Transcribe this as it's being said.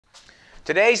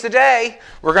Today's the day.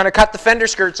 We're going to cut the fender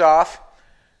skirts off.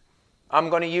 I'm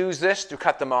going to use this to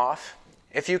cut them off.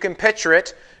 If you can picture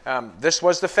it, this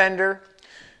was the fender.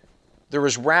 There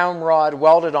was round rod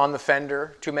welded on the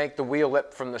fender to make the wheel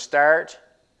lip from the start.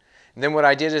 And then what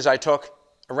I did is I took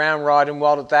a round rod and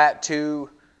welded that to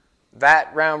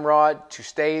that round rod to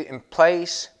stay in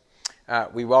place.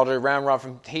 We welded a round rod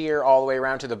from here all the way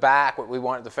around to the back, what we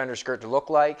wanted the fender skirt to look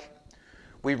like.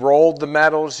 We rolled the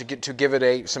metals to give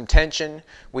it some tension.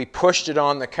 We pushed it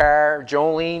on the car.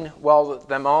 Jolene welded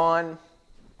them on.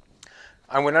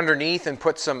 I went underneath and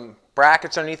put some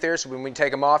brackets underneath there so when we take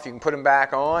them off you can put them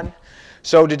back on.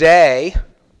 So today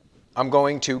I'm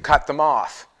going to cut them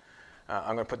off.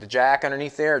 I'm going to put the jack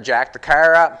underneath there, jack the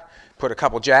car up, put a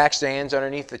couple jack stands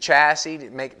underneath the chassis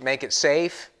to make it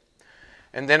safe.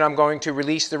 And then I'm going to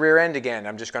release the rear end again.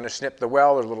 I'm just going to snip the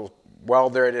weld. There's a little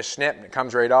weld there to snip and it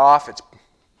comes right off. It's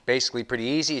basically pretty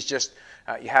easy. It's just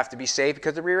you have to be safe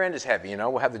because the rear end is heavy. You know,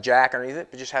 we'll have the jack underneath it,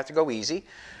 but just have to go easy.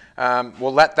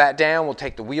 We'll let that down. We'll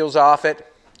take the wheels off it.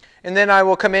 And then I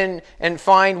will come in and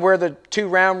find where the two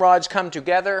round rods come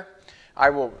together. I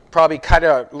will probably cut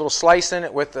a little slice in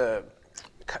it with the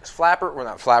flapper, well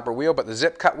not flapper wheel, but the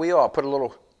zip cut wheel. I'll put a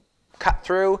little cut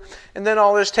through. And then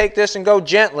I'll just take this and go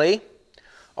gently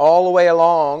all the way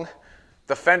along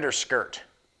the fender skirt.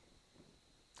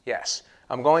 Yes.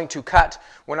 I'm going to cut,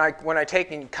 when I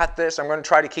take and cut this, I'm going to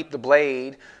try to keep the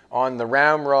blade on the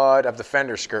round rod of the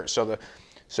fender skirt. So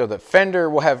the fender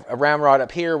will have a round rod up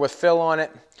here with fill on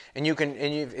it. And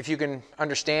if you can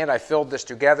understand, I filled this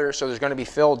together, so there's going to be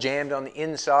fill jammed on the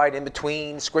inside, in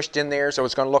between, squished in there, so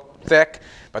it's going to look thick.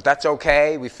 But that's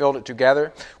okay. We filled it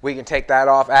together. We can take that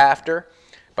off after.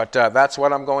 But that's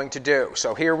what I'm going to do.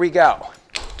 So here we go.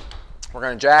 We're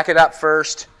going to jack it up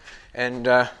first and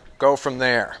go from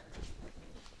there.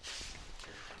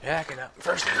 Jack it up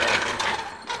first.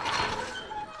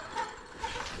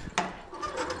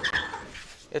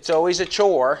 It's always a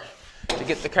chore to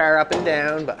get the car up and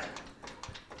down, but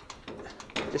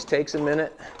it just takes a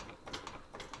minute.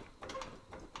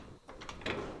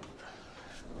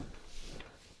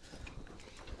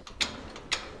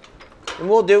 And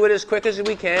we'll do it as quick as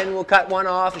we can. We'll cut one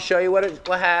off and show you what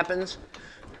happens.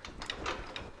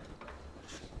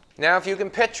 Now, if you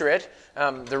can picture it,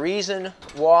 the reason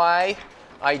why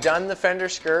I done the fender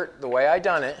skirt the way I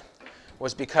done it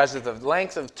was because of the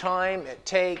length of time it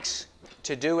takes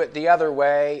to do it the other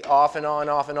way, off and on,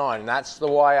 off and on. And that's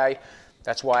why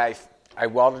I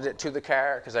welded it to the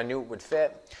car, because I knew it would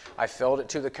fit. I filled it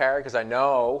to the car because I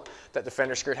know that the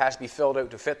fender skirt has to be filled out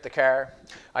to fit the car.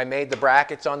 I made the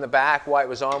brackets on the back while it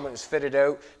was on when it was fitted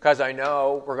out, because I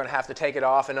know we're going to have to take it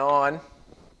off and on.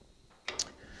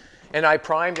 And I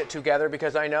primed it together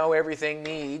because I know everything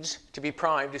needs to be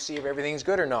primed to see if everything's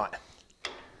good or not.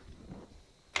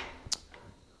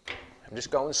 I'm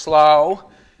just going slow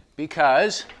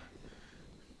because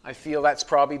I feel that's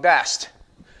probably best.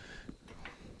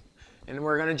 And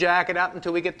we're going to jack it up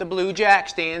until we get the blue jack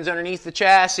stands underneath the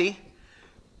chassis.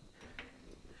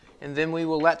 And then we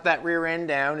will let that rear end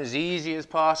down as easy as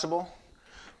possible.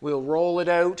 We'll roll it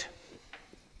out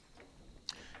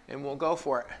and we'll go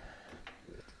for it.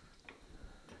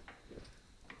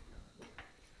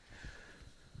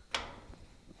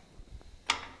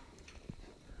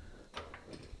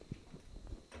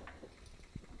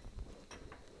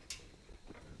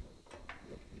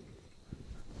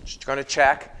 Just going to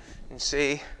check and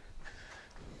see.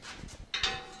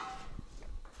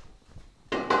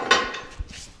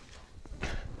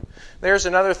 There's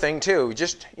another thing too,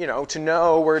 just, you know, to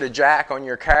know where to jack on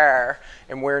your car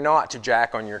and where not to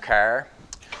jack on your car.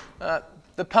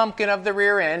 The pumpkin of the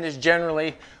rear end is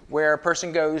generally where a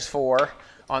person goes for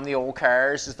on the old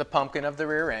cars, is the pumpkin of the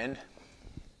rear end.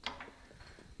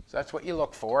 So that's what you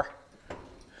look for,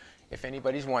 if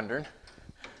anybody's wondering.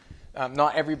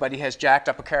 Not everybody has jacked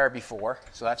up a car before,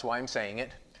 so that's why I'm saying it.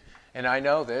 And I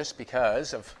know this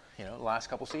because of, you know, the last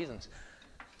couple seasons.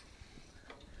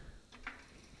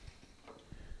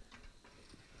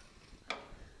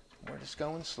 We're just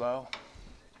going slow.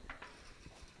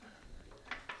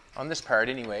 On this part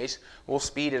anyways, we'll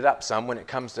speed it up some when it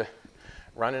comes to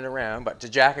running around, but to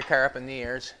jack a car up in the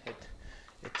air,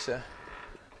 it's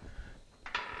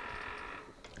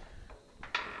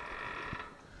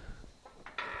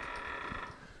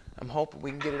I'm hoping we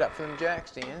can get it up from the jack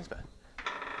stands, but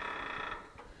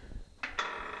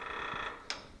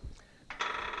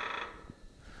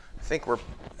I think we're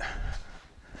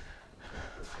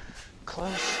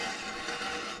close.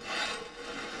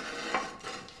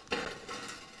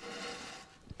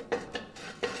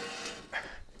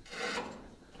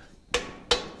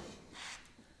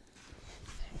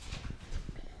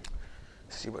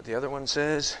 See what the other one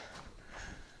says.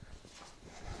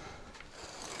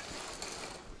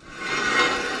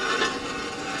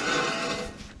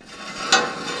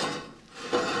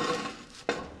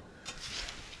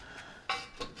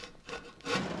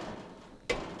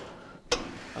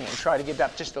 I'm going to try to get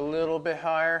up just a little bit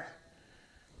higher.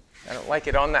 I don't like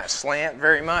it on that slant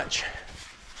very much.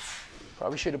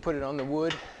 Probably should have put it on the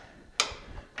wood.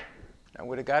 I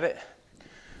would have got it.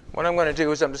 What I'm going to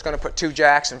do is I'm just going to put 2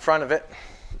 jacks in front of it.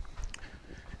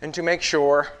 And to make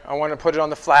sure, I want to put it on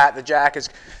the flat.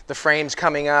 The frame's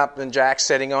coming up and jack's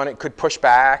sitting on it. Could push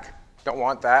back. Don't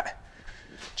want that.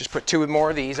 Just put 2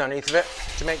 more of these underneath of it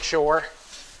to make sure.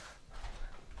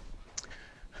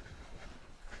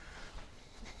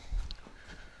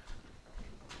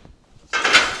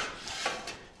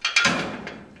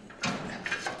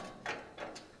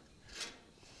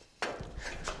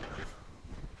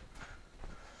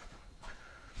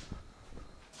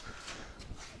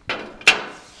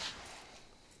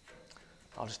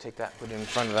 I'll just take that, put it in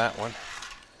front of that one.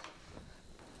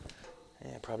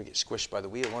 Yeah, probably get squished by the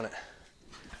wheel, won't it?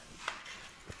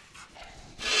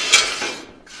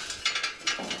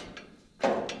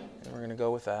 And we're going to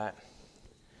go with that.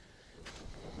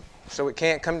 So it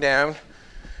can't come down.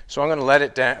 So I'm going to let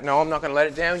it down. No, I'm not going to let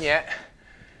it down yet.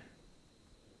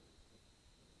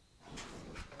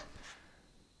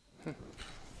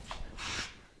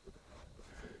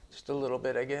 Just a little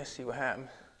bit, I guess. See what happens.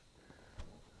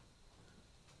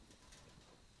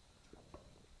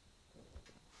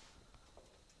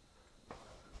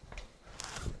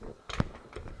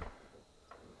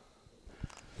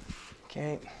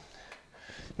 Okay,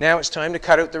 now it's time to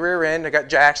cut out the rear end. I got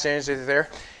jack stands there.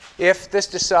 If this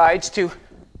decides to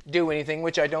do anything,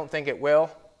 which I don't think it will,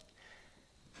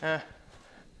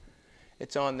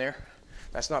 it's on there.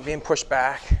 That's not being pushed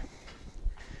back.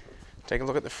 Take a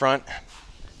look at the front.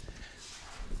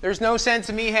 There's no sense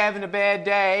of me having a bad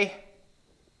day.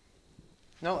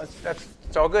 No,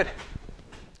 it's all good.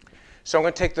 So I'm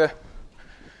going to take the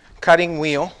cutting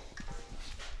wheel.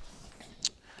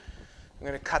 I'm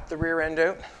going to cut the rear end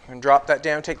out. I'm going to drop that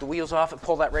down, take the wheels off, and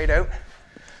pull that right out.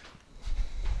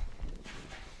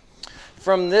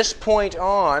 From this point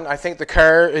on, I think the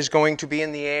car is going to be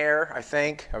in the air, I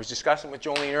think. I was discussing with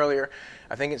Jolene earlier.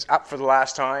 I think it's up for the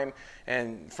last time.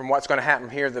 And from what's going to happen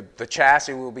here, the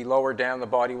chassis will be lowered down, the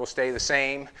body will stay the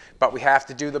same. But we have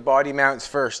to do the body mounts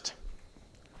first.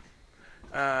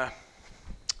 Did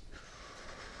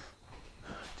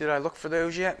I look for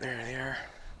those yet? There they are.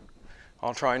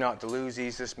 I'll try not to lose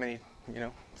these this many,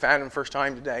 found them first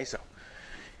time today, so.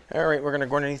 All right, we're going to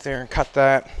go underneath there and cut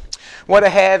that. What I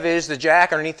have is the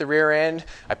jack underneath the rear end.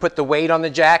 I put the weight on the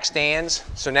jack stands,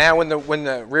 so now when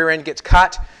the rear end gets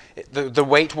cut, the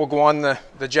weight will go on the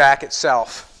jack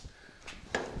itself.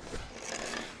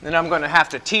 Then I'm going to have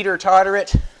to teeter-totter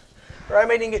it, or I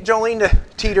may need to get Jolene to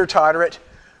teeter-totter it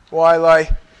while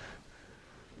I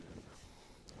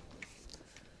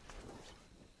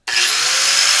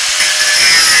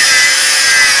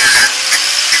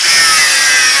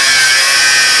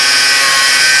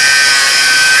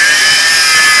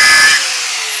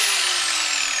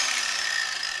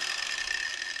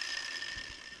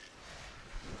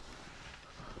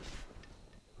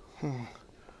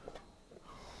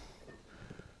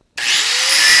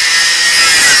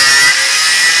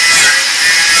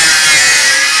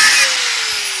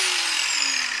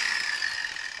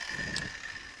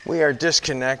We are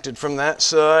disconnected from that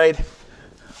side.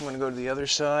 I'm going to go to the other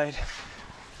side.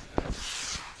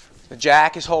 The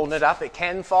jack is holding it up. It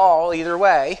can fall either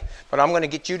way, but I'm going to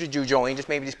get you to do, Jolene.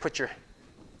 Just put your...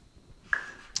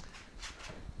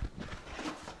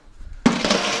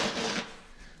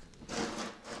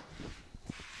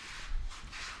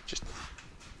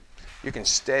 You can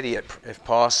steady it if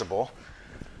possible.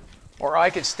 Or I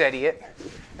could steady it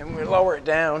and we lower it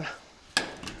down.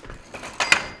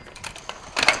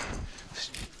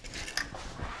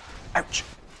 Ouch.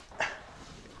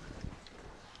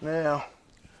 Now,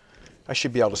 I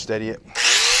should be able to steady it.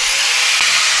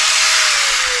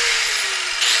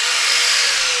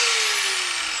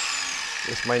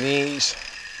 With my knees.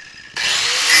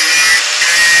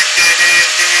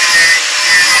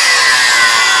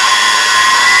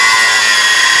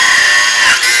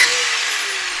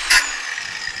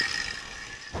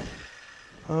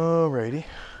 Alrighty.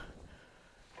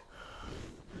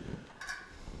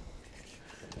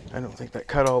 I don't think that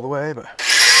cut all the way, but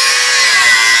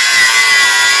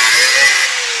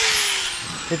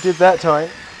it did that time.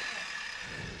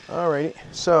 Alrighty,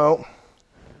 so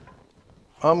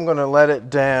I'm gonna let it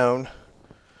down.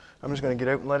 I'm just gonna get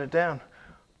out and let it down.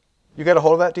 You got a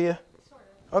hold of that, do you? Sort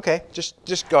Okay,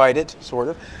 just guide it, sort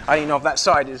of. I don't even know if that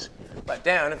side is let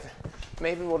down.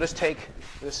 Maybe we'll just take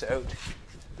this out.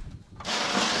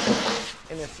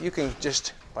 And if you can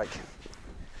just, like,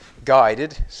 guide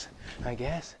it, I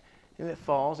guess. If it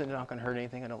falls, it's not going to hurt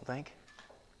anything, I don't think.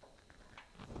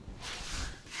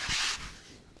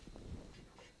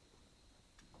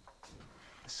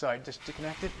 This side just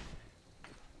disconnected.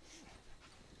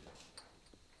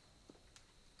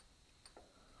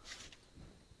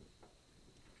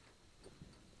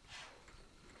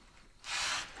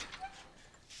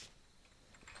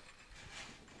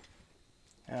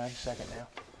 Just a second now.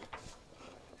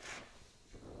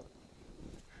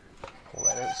 Pull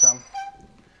that out some.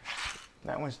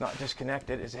 That one's not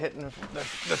disconnected. It's hitting the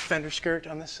fender skirt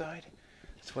on this side.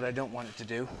 That's what I don't want it to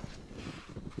do.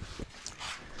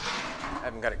 I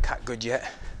haven't got it cut good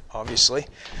yet, obviously.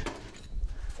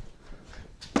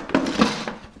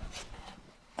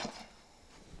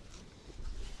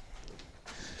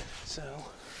 So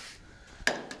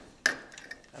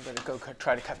I'm going to go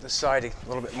try to cut this side a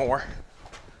little bit more.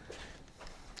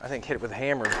 I think hit it with a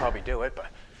hammer would probably do it, but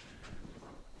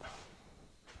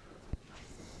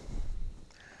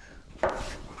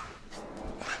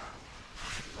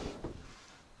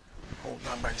holding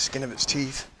on by the skin of its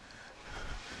teeth.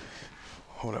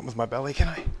 Hold on with my belly, can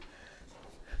I?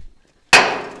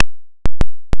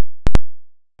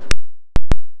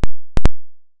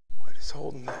 What is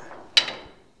holding that?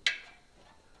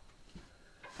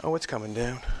 Oh, it's coming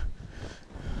down.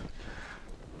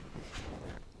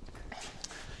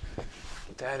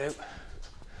 Get that out.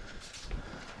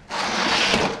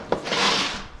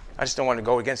 I just don't want to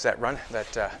go against that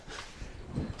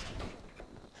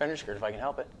fender skirt if I can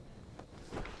help it.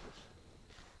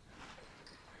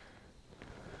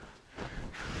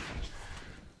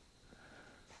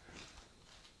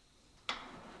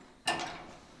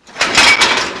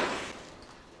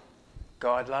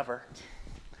 God love her.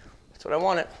 That's what I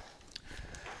wanted.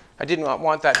 I did not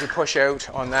want that to push out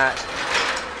on that.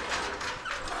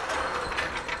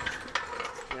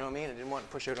 You know what I mean? I didn't want to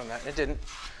push out on that, and it didn't.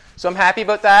 So I'm happy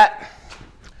about that.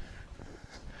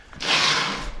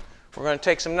 We're going to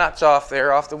take some nuts off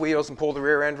there, off the wheels, and pull the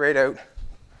rear end right out.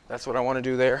 That's what I want to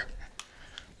do there.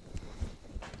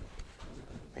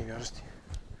 Maybe I'll just...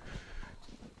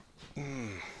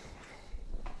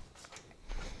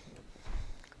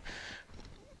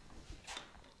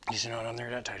 These are not on there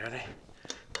that tight, are they?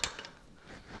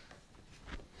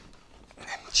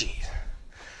 Jeez.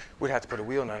 We'd have to put a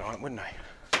wheel nut on it, wouldn't I?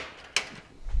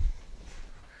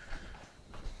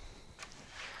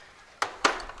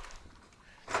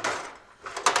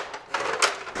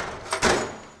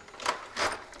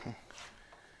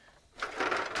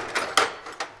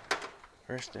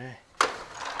 First day.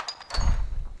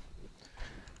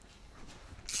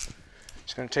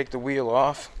 Just going to take the wheel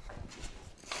off.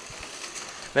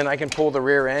 Then I can pull the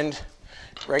rear end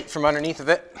right from underneath of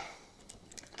it.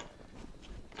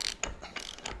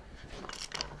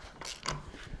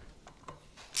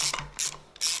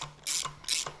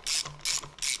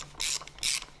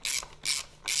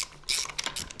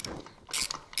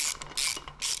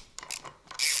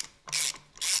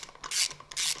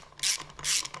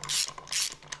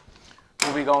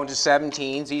 We'll be going to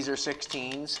 17s. These are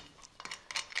 16s.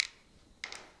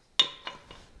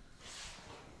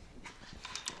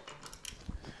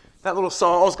 That little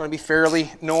saw is going to be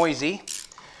fairly noisy.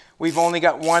 We've only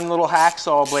got one little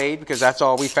hacksaw blade because that's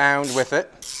all we found with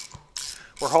it.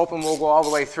 We're hoping we'll go all the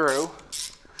way through.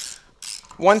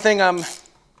 One thing I'm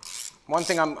going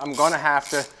to have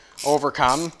to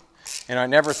overcome, and I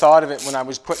never thought of it when I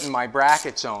was putting my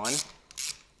brackets on.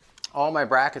 All my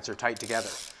brackets are tight together.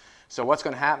 So what's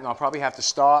going to happen, I'll probably have to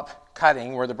stop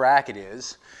cutting where the bracket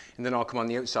is, and then I'll come on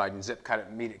the outside and zip cut it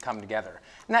and meet it come together.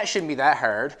 And that shouldn't be that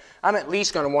hard. I'm at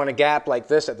least going to want a gap like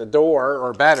this at the door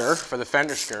or better for the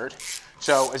fender skirt.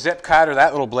 So a zip cut or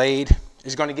that little blade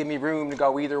is going to give me room to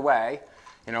go either way.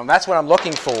 You know, that's what I'm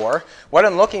looking for. What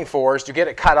I'm looking for is to get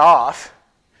it cut off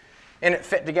and it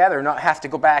fit together, not have to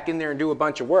go back in there and do a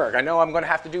bunch of work. I know I'm going to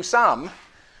have to do some,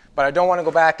 but I don't want to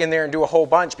go back in there and do a whole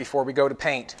bunch before we go to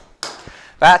paint.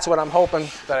 That's what I'm hoping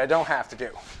that I don't have to do.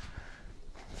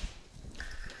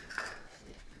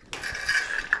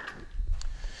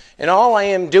 And all I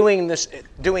am doing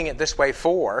it this way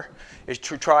for is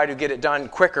to try to get it done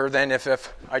quicker than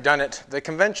if I done it the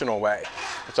conventional way.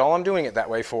 That's all I'm doing it that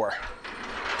way for.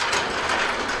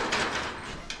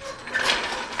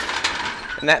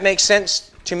 And that makes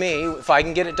sense to me. If I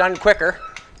can get it done quicker,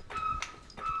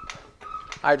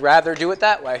 I'd rather do it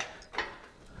that way.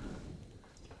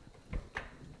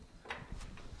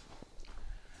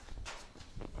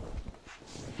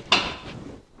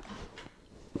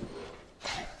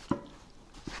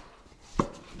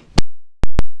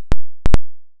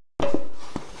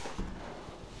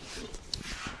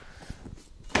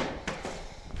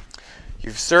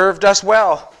 You've served us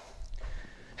well.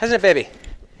 Hasn't it, baby?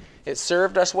 It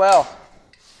served us well.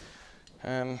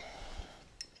 If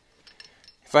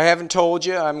I haven't told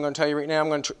you, I'm going to tell you right now, I'm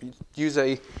going to use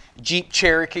a Jeep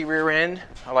Cherokee rear end.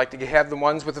 I like to have the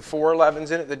ones with the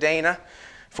 411s in it, the Dana.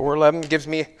 411 gives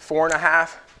me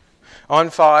 4.5 on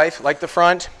 5, like the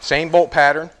front, same bolt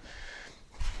pattern.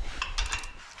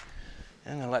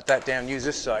 And I'm going to let that down, use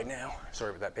this side now. Sorry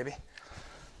about that, baby.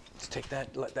 Let's take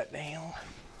that, let that down.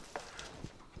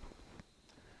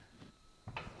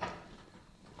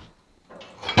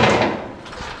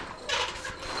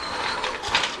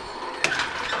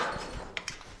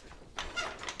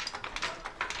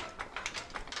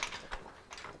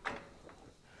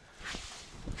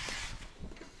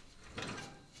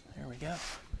 There we go.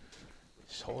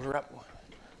 Just hold her up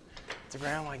to the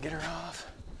ground while I get her off.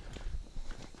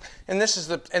 And this is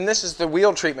the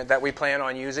wheel treatment that we plan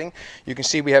on using. You can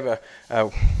see we have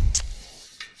a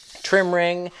trim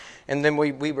ring, and then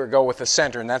we will go with the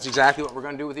center, and that's exactly what we're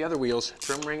going to do with the other wheels.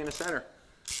 Trim ring in the center.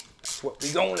 That's what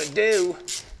we're going to do.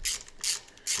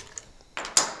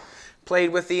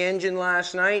 Played with the engine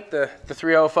last night, the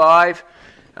 305.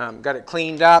 Got it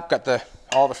cleaned up, got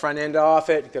all the front end off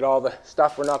it, got all the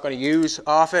stuff we're not going to use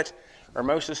off it, or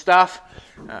most of the stuff.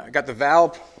 Got the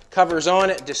valve covers on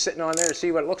it, just sitting on there to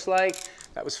see what it looks like.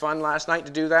 That was fun last night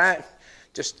to do that.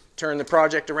 Just turn the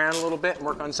project around a little bit and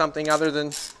work on something other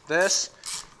than this,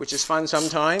 which is fun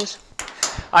sometimes.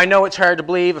 I know it's hard to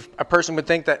believe. If a person would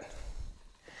think that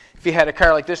if he had a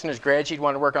car like this in his garage, he'd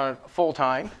want to work on it full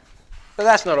time. But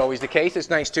that's not always the case. It's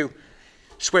nice to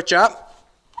switch up.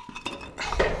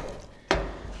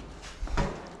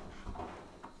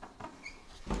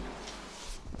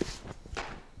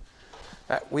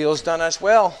 That wheel's done us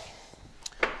well.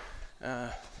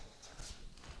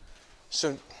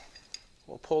 So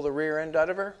we'll pull the rear end out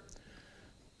of her.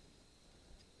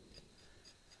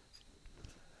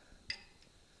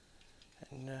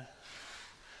 And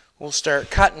we'll start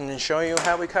cutting and show you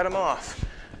how we cut them off.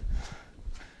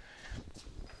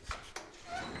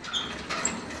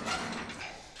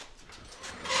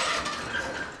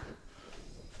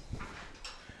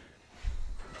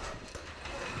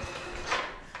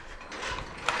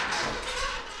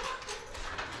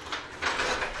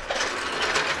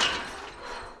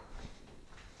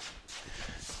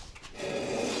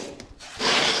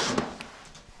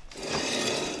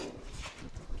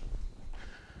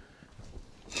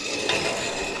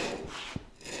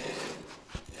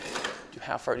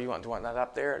 How far do you want? Do you want that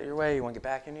up there out of your way? You want to get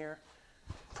back in here?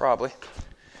 Probably.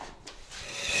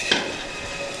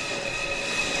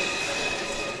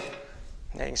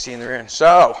 Now you can see in the rear end.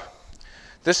 So,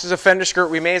 this is a fender skirt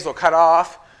we may as well cut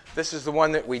off. This is the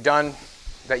one that we done,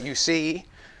 that you see.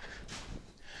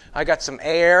 I got some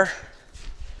air.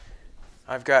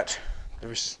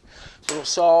 There's a little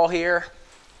saw here.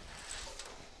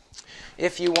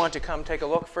 If you want to come take a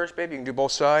look first, baby, you can do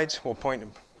both sides. We'll point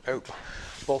out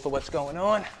both of what's going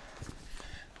on.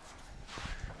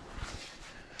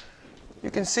 You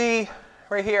can see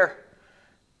right here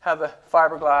how the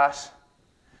fiberglass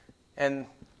and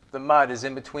the mud is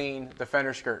in between the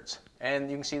fender skirts, and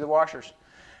you can see the washers.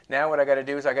 Now what I got to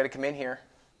do is I got to come in here.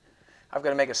 I've got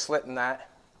to make a slit in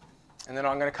that, and then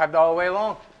I'm going to cut it all the way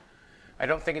along. I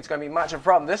don't think it's going to be much of a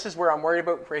problem. This is where I'm worried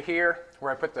about, right here,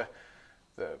 where I put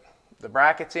the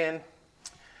brackets in.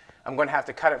 I'm going to have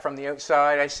to cut it from the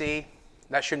outside, I see.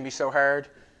 That shouldn't be so hard.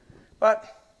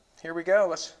 But here we go.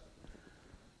 Let's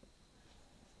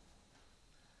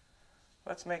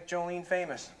make Jolene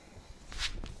famous.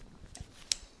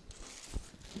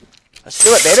 Let's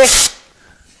do it, baby.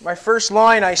 My first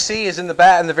line I see is in the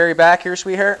back, in the very back here,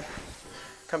 sweetheart.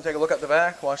 Come take a look at the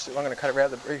back. Watch it. I'm going to cut it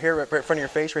right here, right in front of your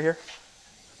face, right here.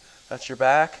 That's your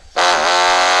back.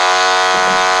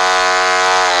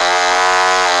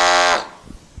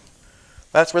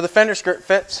 That's where the fender skirt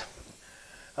fits.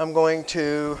 I'm going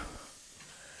to,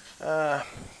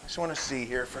 just want to see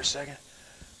here for a second.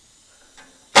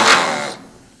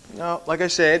 No, like I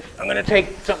said, I'm going to take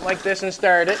something like this and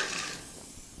start it.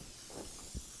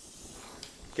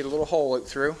 Get a little hole out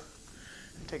through.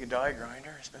 Take a die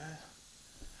grinder, I suppose.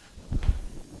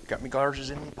 Got my glasses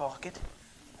in my pocket.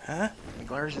 Huh? My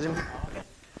glasses in my pocket.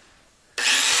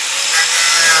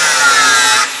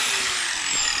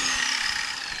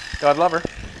 God love her.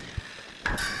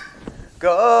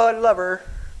 God love her.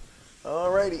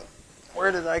 Alrighty.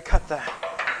 Where did I cut that?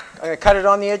 I'm going to cut it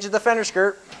on the edge of the fender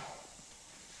skirt.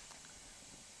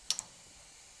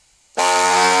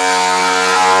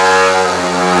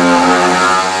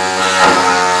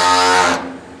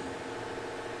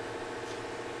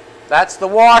 That's the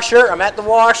washer. I'm at the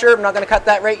washer. I'm not going to cut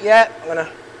that right yet. I'm going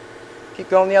to Keep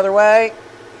going the other way.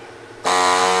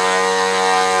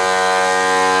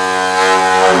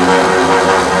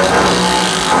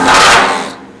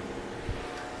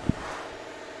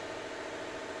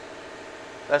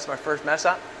 That's my first mess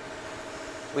up.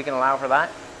 We can allow for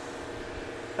that.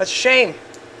 That's a shame.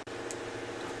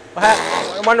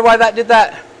 I wonder why that did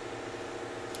that.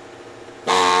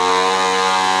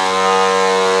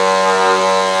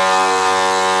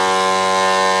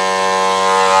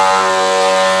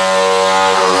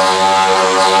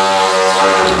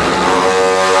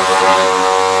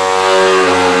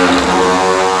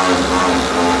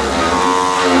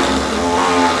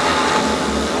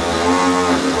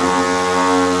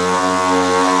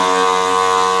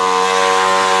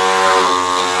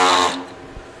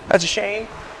 That's a shame.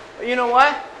 But you know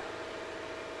what? I'm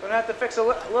gonna have to fix a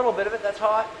little bit of it. That's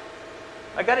hot.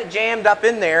 I got it jammed up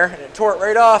in there and it tore it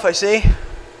right off, I see.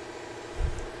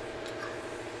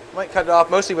 Might cut it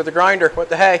off mostly with the grinder. What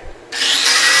the hey?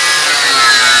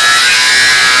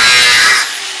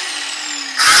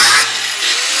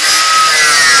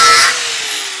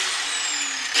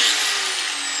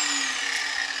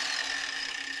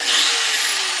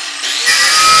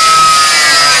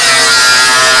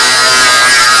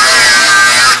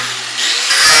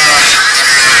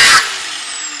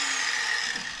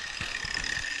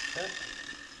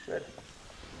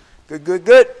 Good, good,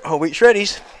 good. Whole wheat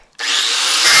shreddies.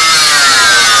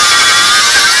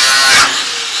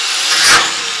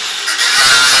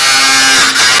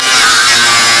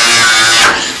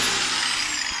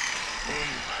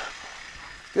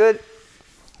 Good.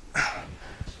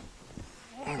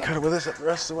 Cut it with this up the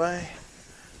rest of the way.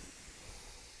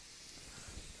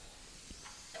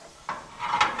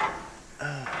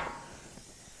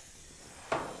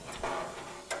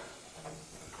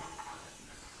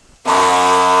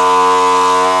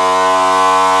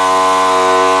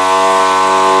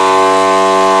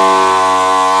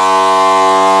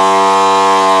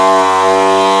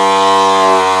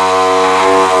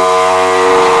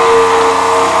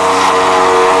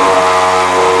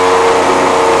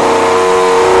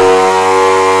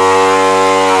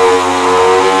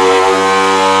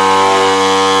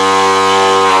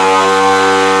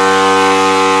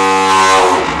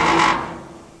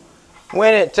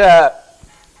 When it,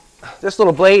 this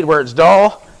little blade where it's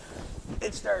dull,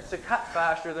 it starts to cut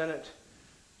faster than it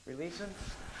releasing.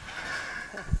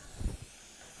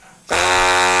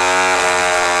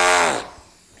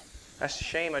 That's a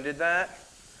shame I did that,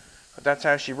 but that's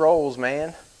how she rolls,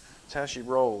 man. That's how she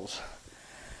rolls.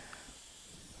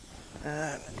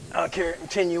 I'll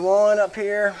continue on up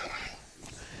here.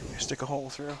 Stick a hole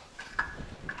through.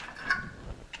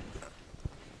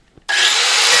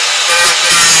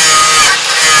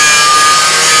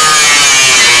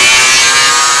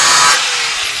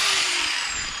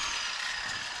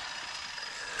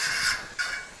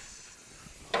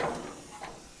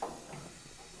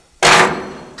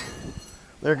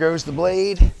 There goes the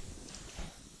blade.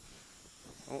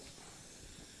 Oh.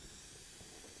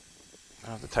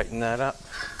 I'll have to tighten that up,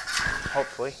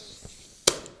 hopefully.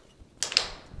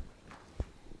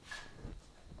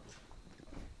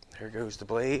 There goes the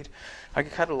blade. I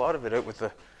could cut a lot of it out with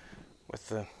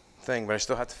the thing, but I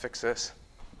still have to fix this.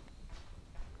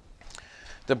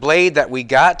 The blade that we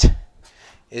got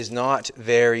is not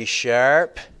very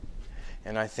sharp,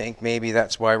 and I think maybe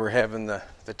that's why we're having the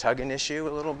tugging issue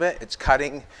a little bit. It's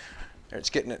cutting, or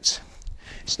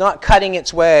it's not cutting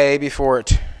its way before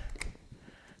it,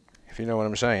 if you know what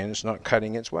I'm saying, it's not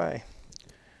cutting its way.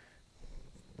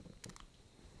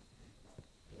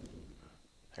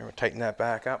 And we'll tighten that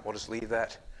back up. We'll just leave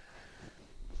that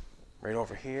right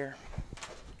over here.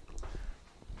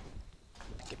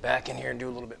 Get back in here and do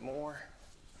a little bit more.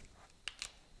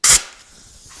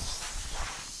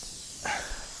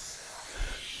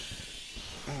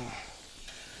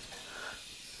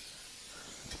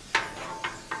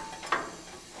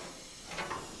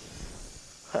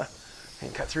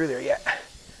 Ain't cut through there yet.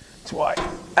 That's why.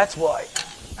 That's why.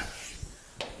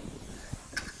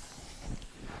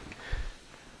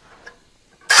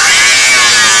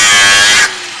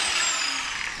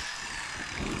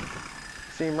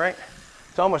 Seem right?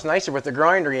 It's almost nicer with the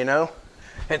grinder, you know.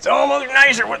 It's almost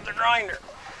nicer with the grinder.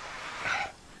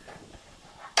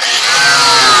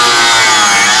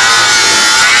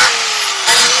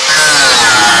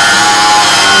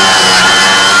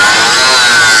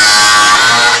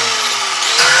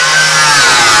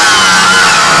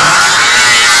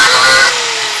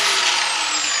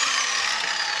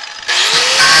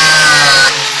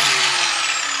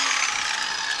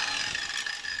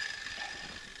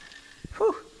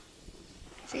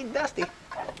 Dusty.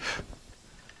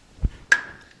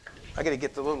 I gotta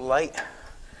get the little light.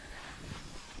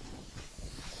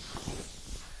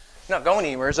 not going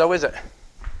anywhere, though, is it?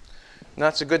 And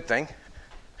that's a good thing.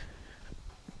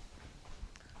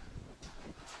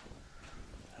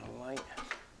 Light.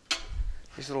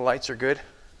 These little lights are good.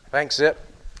 Thanks, Zip.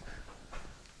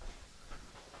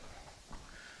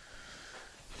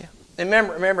 Yeah. And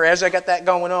remember, as I got that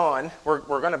going on, we're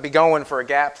going to be going for a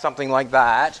gap, something like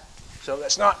that. So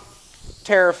that's not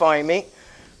terrifying me.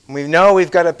 We know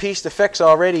we've got a piece to fix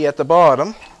already at the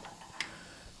bottom.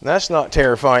 That's not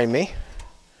terrifying me.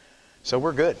 So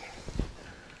we're good.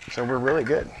 So we're really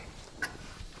good.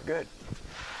 Good.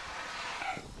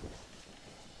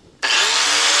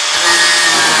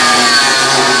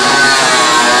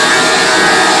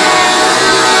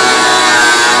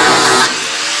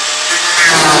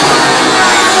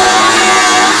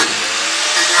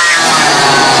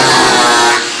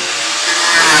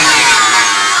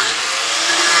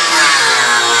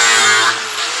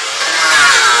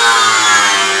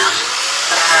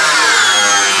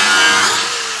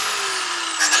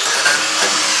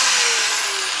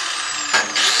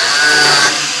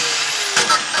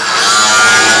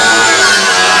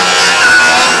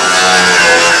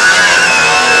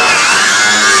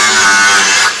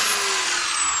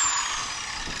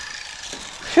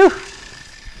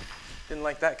 Didn't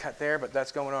like that cut there, but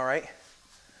that's going all right.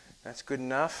 That's good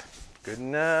enough. Good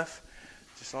enough.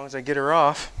 Just as long as I get her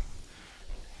off.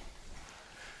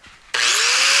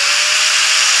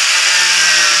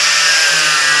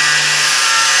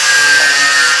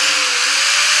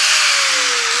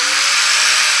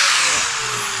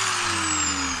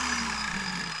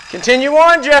 Continue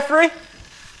on, Jeffrey.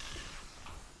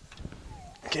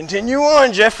 Continue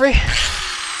on, Jeffrey.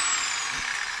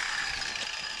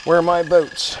 Where are my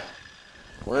boats?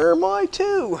 Where are my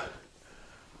two?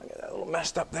 I got that a little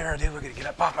messed up there, dude. We're gonna get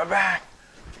up off my back.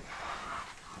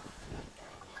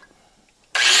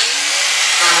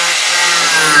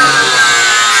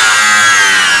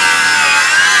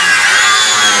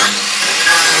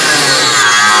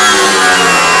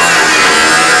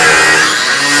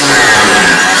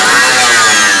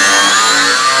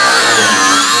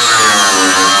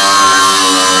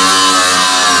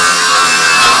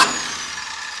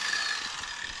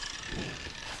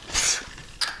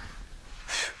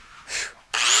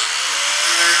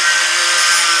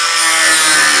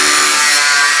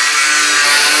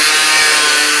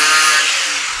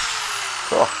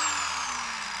 Cool.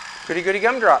 Goody goody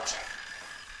gumdrops.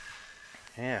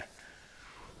 Yeah.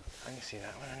 I can see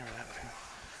that one. I remember that one.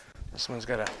 This one's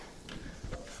got a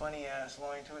funny ass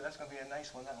line to it. That's gonna be a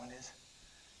nice one, that one is.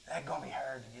 That's gonna be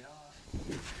hard to get off.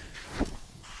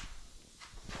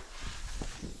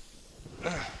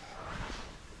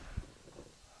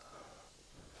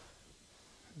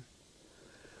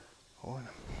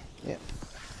 Yeah.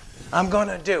 I'm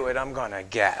gonna do it, I'm gonna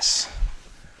guess.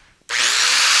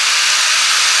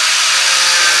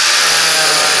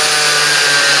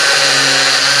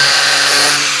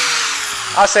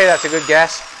 I'll say that's a good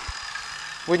guess.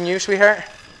 Wouldn't you, sweetheart?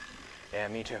 Yeah,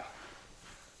 me too.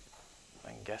 I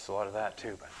can guess a lot of that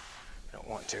too, but I don't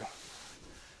want to.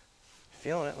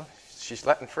 Feeling it. She's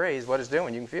letting phrase what it's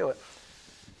doing. You can feel it.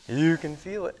 You can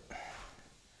feel it.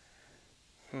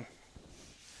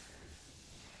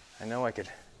 I know I could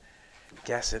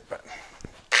guess it, but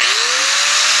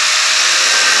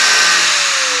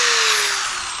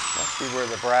let's see where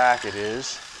the bracket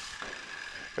is.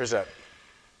 There's a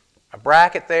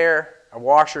bracket there, a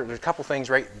washer. There's a couple things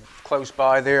right close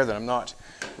by there that I'm not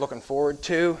looking forward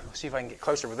to. Let's see if I can get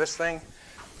closer with this thing.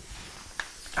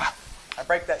 Ah, I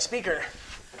break that speaker.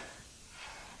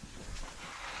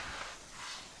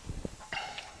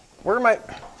 Where am I?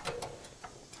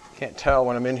 Can't tell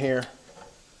when I'm in here.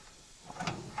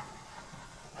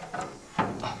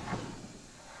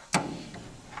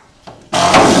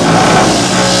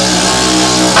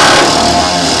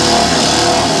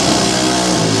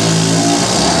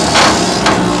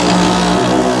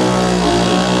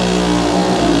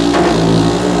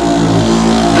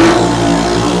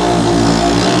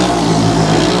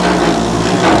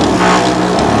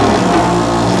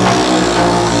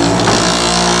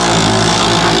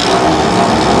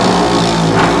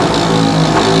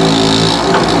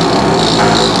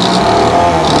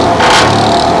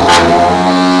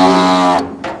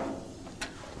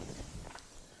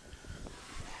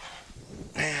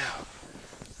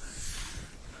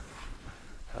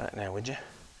 Now, would you?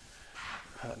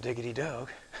 Hot diggity dog.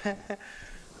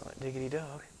 Hot diggity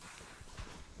dog.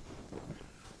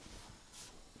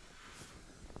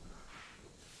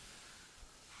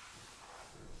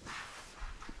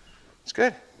 It's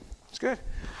good. It's good.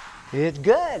 It's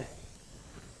good.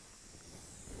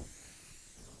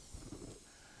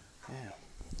 Yeah.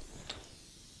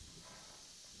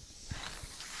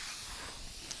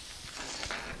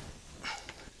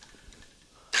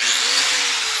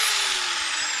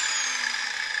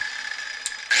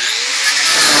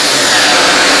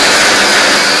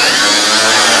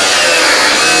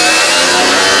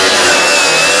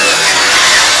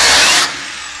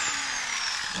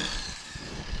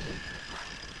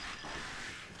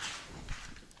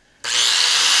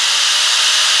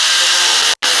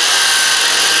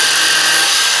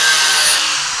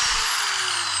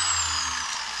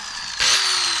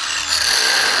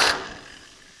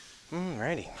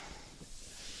 Alrighty.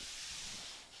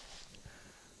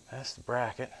 That's the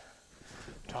bracket,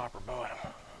 top or bottom.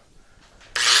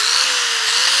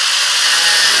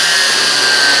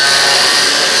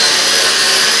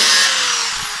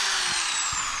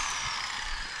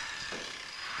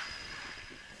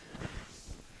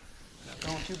 Not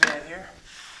going too bad here.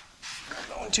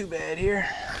 Not going too bad here.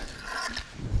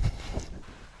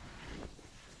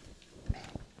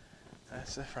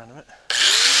 That's the front of it.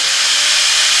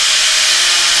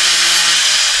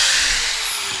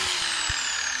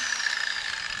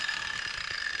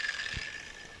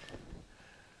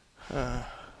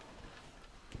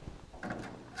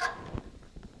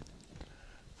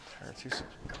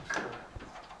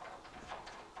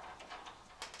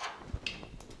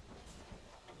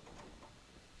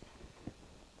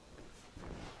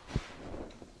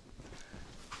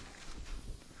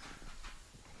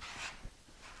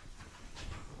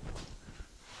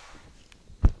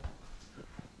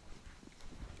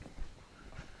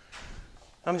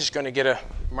 I'm just going to get a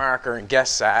marker and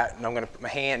guess that, and I'm going to put my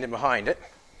hand in behind it.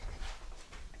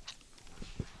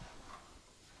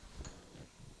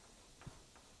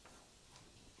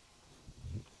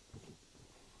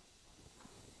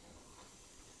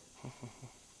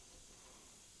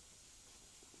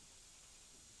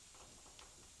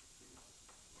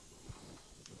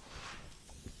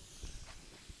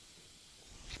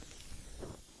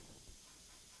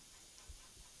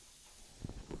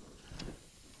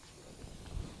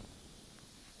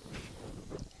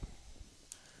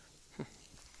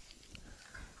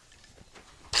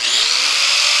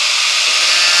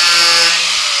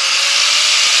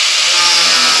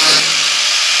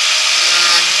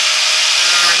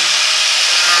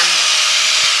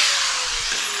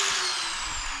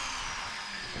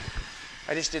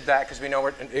 I just did that because we know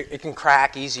it can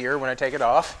crack easier when I take it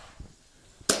off.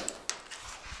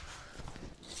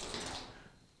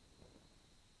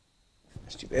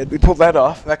 That's too bad we pulled that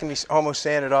off. That can be almost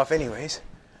sanded off anyways.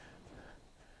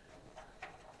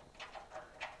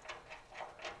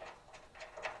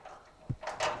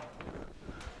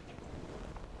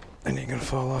 It ain't gonna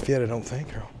fall off yet, I don't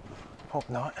think, or hope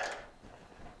not.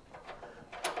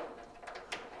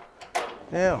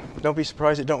 Now, don't be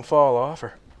surprised it don't fall off,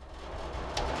 or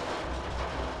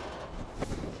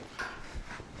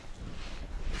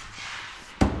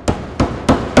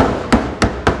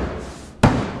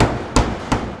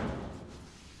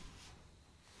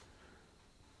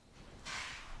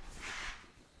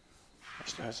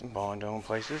still has some Bondo in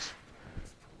places.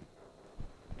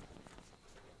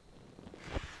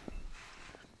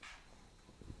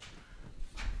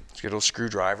 Let's get a little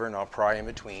screwdriver and I'll pry in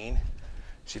between.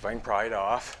 See if I can pry it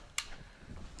off.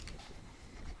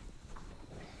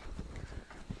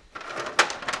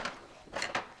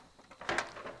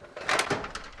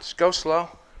 Just go slow.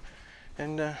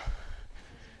 And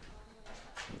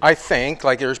I think,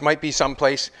 like there might be some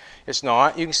place it's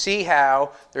not. You can see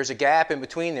how there's a gap in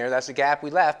between there. That's the gap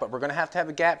we left, but we're going to have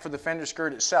a gap for the fender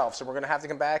skirt itself. So we're going to have to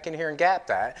come back in here and gap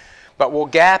that. But we'll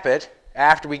gap it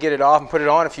after we get it off and put it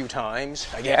on a few times,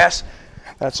 I guess.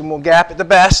 That's when we'll gap it the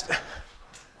best.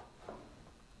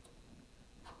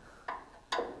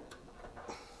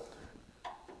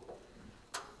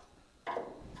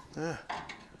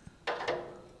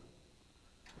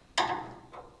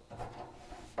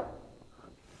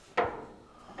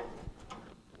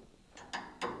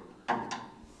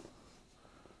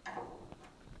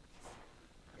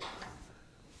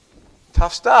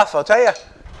 Tough stuff, I'll tell you.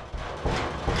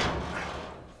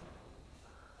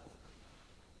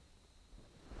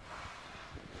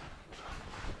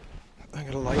 I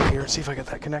got a light here and see if I get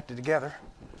that connected together.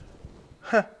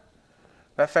 Huh.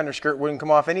 That fender skirt wouldn't come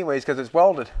off anyways because it's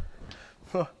welded.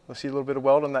 Huh. We'll see a little bit of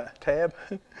weld on that tab.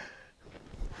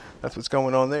 That's what's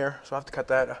going on there. So I have to cut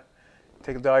that,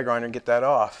 take a die grinder and get that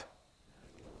off.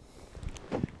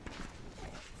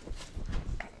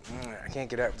 I can't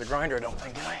get out with the grinder, I don't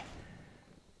think, can I?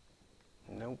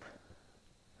 Nope.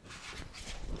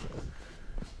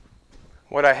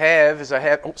 What I have is oh,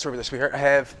 sorry about this, I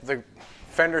have the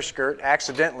fender skirt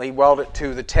accidentally welded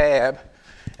to the tab,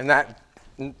 and that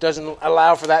doesn't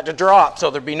allow for that to drop, so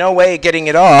there'd be no way of getting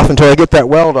it off until I get that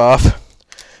weld off.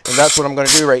 And that's what I'm going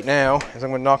to do right now, is I'm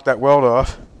going to knock that weld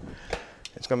off.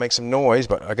 It's going to make some noise,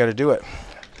 but I got to do it.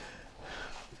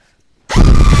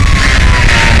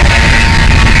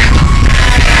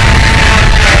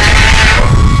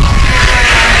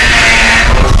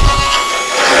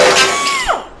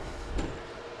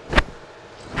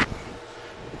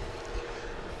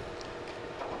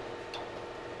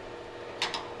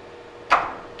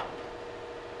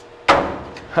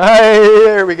 Hi,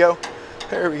 there we go.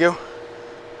 There we go.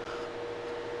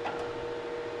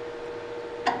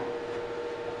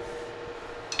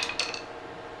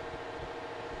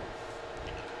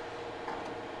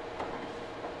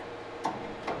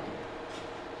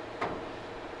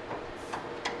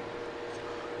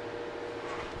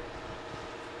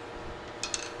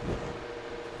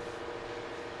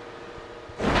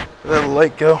 Let the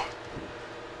light go.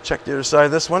 Check the other side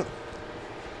of this one.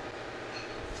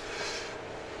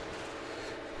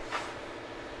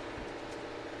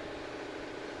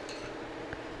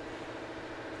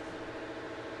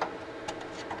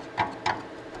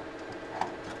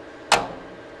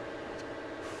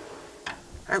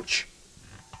 Ouch.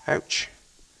 Ouch.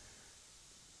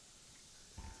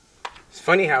 It's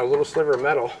funny how a little sliver of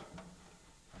metal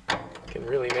can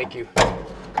really make you...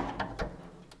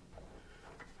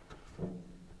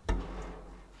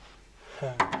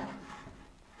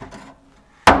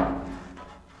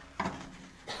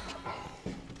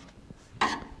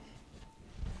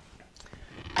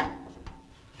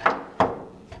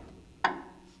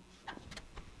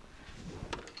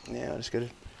 Yeah, just get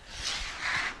it.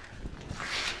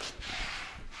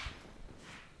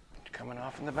 Coming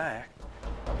off in the back.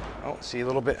 Oh, see a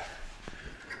little bit.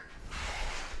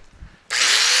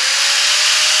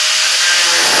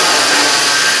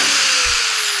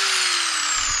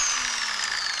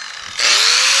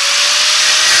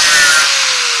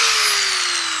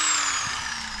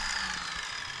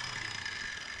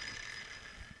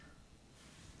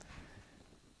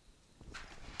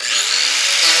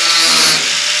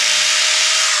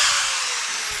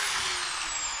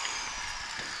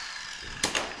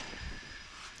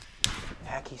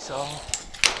 Hacky saw.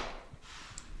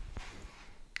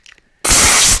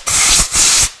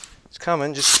 It's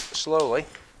coming, just slowly.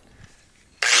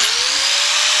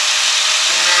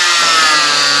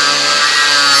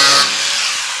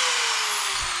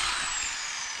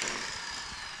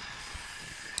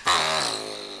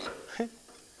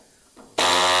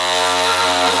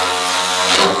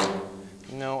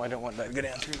 No, I don't want that to go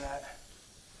down through that.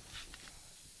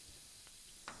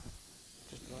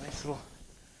 Just a nice little...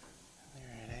 There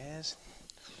it is.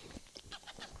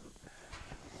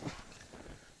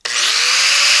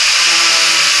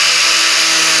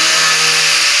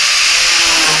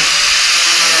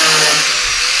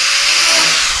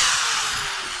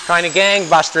 Kind of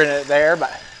gangbustering it there,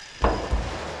 but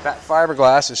that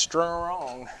fiberglass is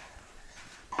strong.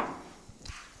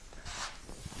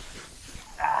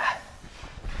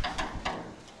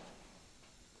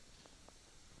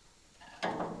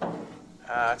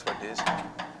 That's what it is.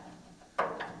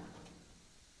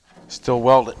 Still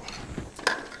welded.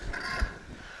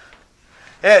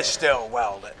 It's still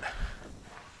welded.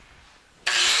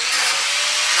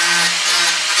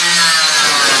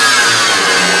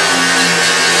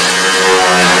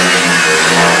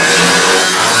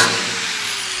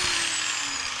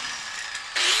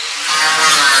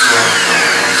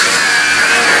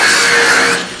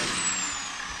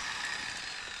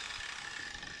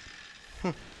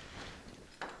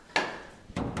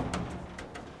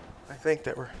 I think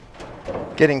that we're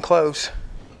getting close.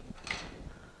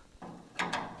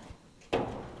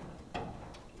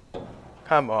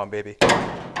 Come on, baby.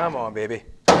 Come on, baby.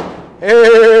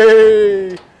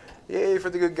 Hey! Yay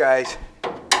for the good guys.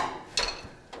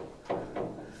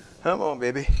 Come on,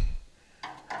 baby.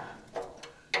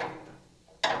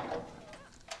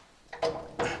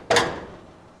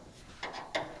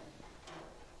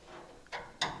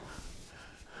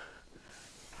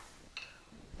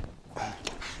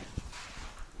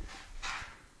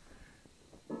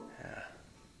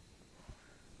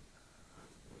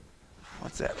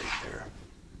 What's that right there?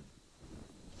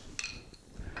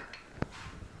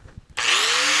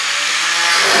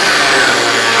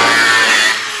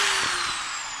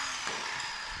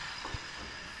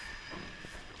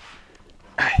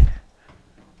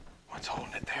 What's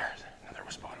holding it there?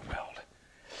 Another spot of weld.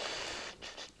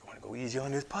 You want to go easy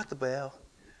on this pot bell.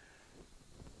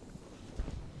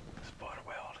 Spot of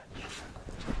weld.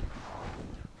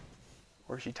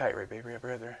 Where's she tight, right, baby?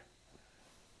 Right there.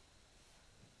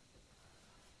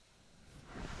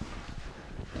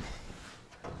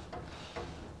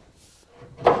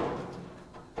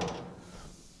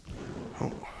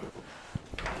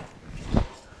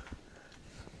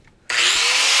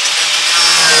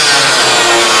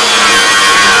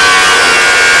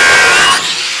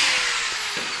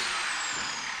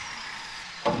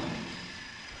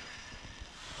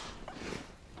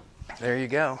 There you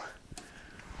go.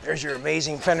 There's your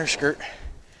amazing Fender skirt.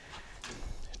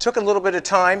 It took a little bit of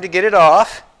time to get it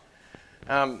off,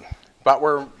 but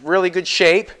we're in really good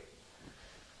shape.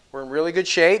 We're in really good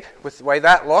shape with the way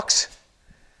that looks.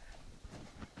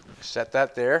 Set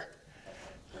that there.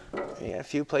 Yeah, a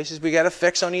few places we got to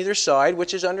fix on either side,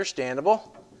 which is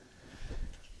understandable.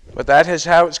 But that is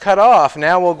how it's cut off.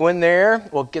 Now we'll go in there,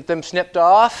 we'll get them snipped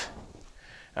off.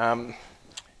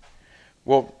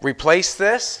 We'll replace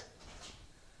this.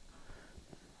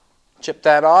 Chip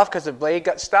that off because the blade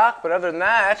got stuck, but other than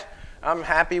that, I'm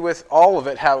happy with all of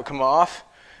it, how it come off.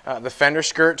 The fender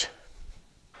skirt,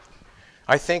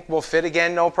 I think, will fit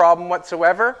again, no problem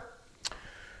whatsoever.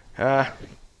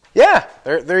 Yeah,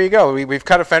 there you go. We've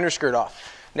cut a fender skirt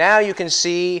off. Now you can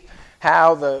see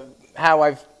how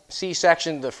I've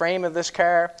C-sectioned the frame of this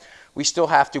car. We still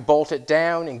have to bolt it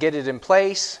down and get it in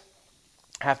place.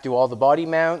 Have to do all the body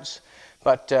mounts.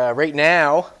 But right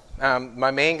now, my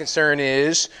main concern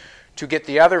is to get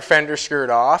the other fender skirt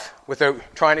off without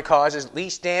trying to cause as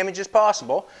least damage as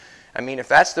possible. I mean, if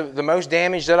that's the most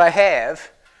damage that I have,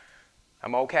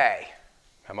 I'm okay.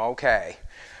 I'm okay.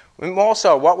 And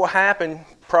also, what will happen,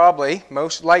 probably,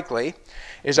 most likely,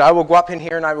 is I will go up in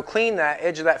here and I will clean that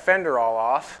edge of that fender all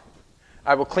off.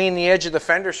 I will clean the edge of the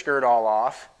fender skirt all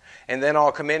off, and then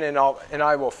I'll come in and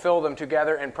I will fill them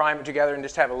together and prime it together and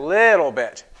just have a little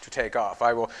bit to take off.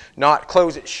 I will not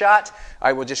close it shut.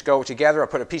 I will just go together. I'll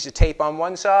put a piece of tape on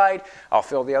one side. I'll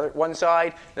fill the other one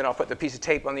side. Then I'll put the piece of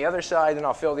tape on the other side. Then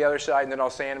I'll fill the other side. And then I'll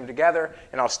sand them together.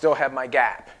 And I'll still have my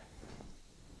gap.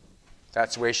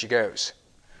 That's the way she goes.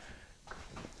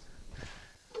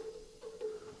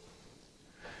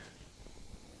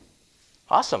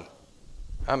 Awesome.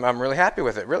 I'm really happy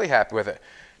with it. Really happy with it.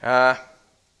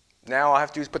 Now all I have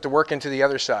to do is put the work into the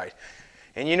other side.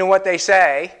 And you know what they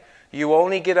say, you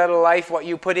only get out of life what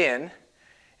you put in.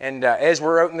 And as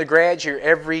we're out in the garage here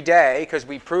every day, because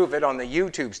we prove it on the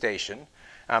YouTube station,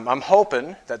 I'm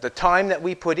hoping that the time that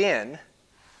we put in,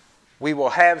 we will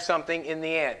have something in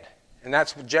the end. And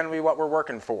that's generally what we're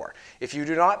working for. If you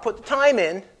do not put the time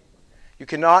in, you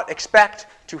cannot expect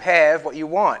to have what you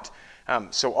want.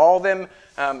 So all them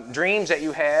dreams that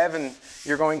you have and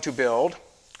you're going to build,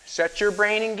 set your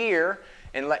brain in gear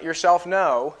and let yourself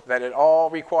know that it all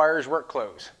requires work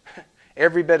clothes.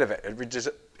 Every bit of it.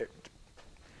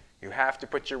 You have to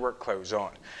put your work clothes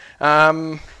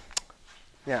on.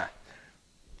 Yeah.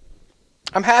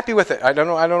 I'm happy with it. I don't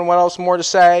know what else more to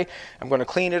say. I'm going to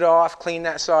clean it off, clean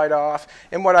that side off.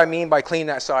 And what I mean by clean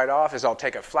that side off is I'll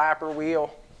take a flapper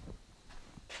wheel.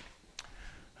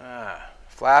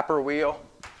 Flapper wheel.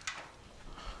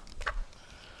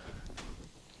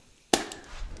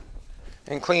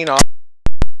 And clean off.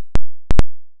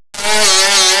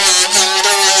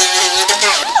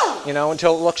 You know,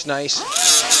 until it looks nice.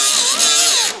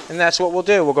 And that's what we'll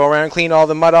do. We'll go around and clean all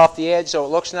the mud off the edge so it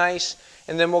looks nice.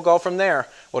 And then we'll go from there.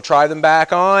 We'll try them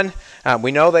back on.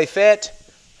 We know they fit.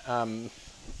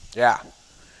 Yeah.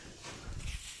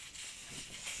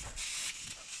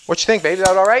 What you think, baby? Is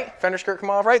that all right? Fender skirt come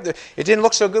off right? It didn't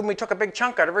look so good when we took a big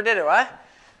chunk out of her, did it? What?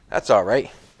 That's all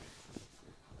right.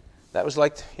 That was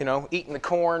like, you know, eating the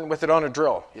corn with it on a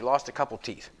drill. You lost a couple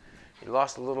teeth. You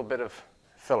lost a little bit of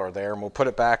filler there, and we'll put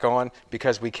it back on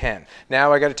because we can.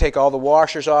 Now I got to take all the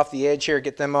washers off the edge here,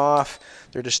 get them off.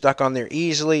 They're just stuck on there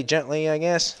easily, gently, I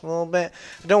guess, a little bit.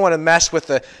 I don't want to mess with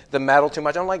the metal too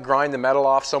much. I don't like grind the metal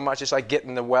off so much. It's like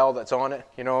getting the weld that's on it,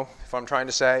 you know, if I'm trying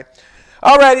to say.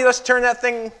 Alrighty, let's turn that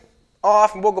thing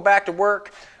off and we'll go back to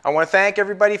work. I want to thank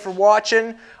everybody for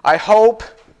watching. I hope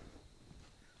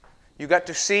you got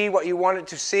to see what you wanted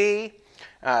to see.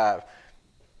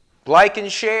 Like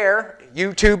and share.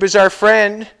 YouTube is our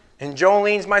friend, and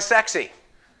Jolene's my sexy.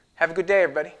 Have a good day,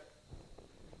 everybody.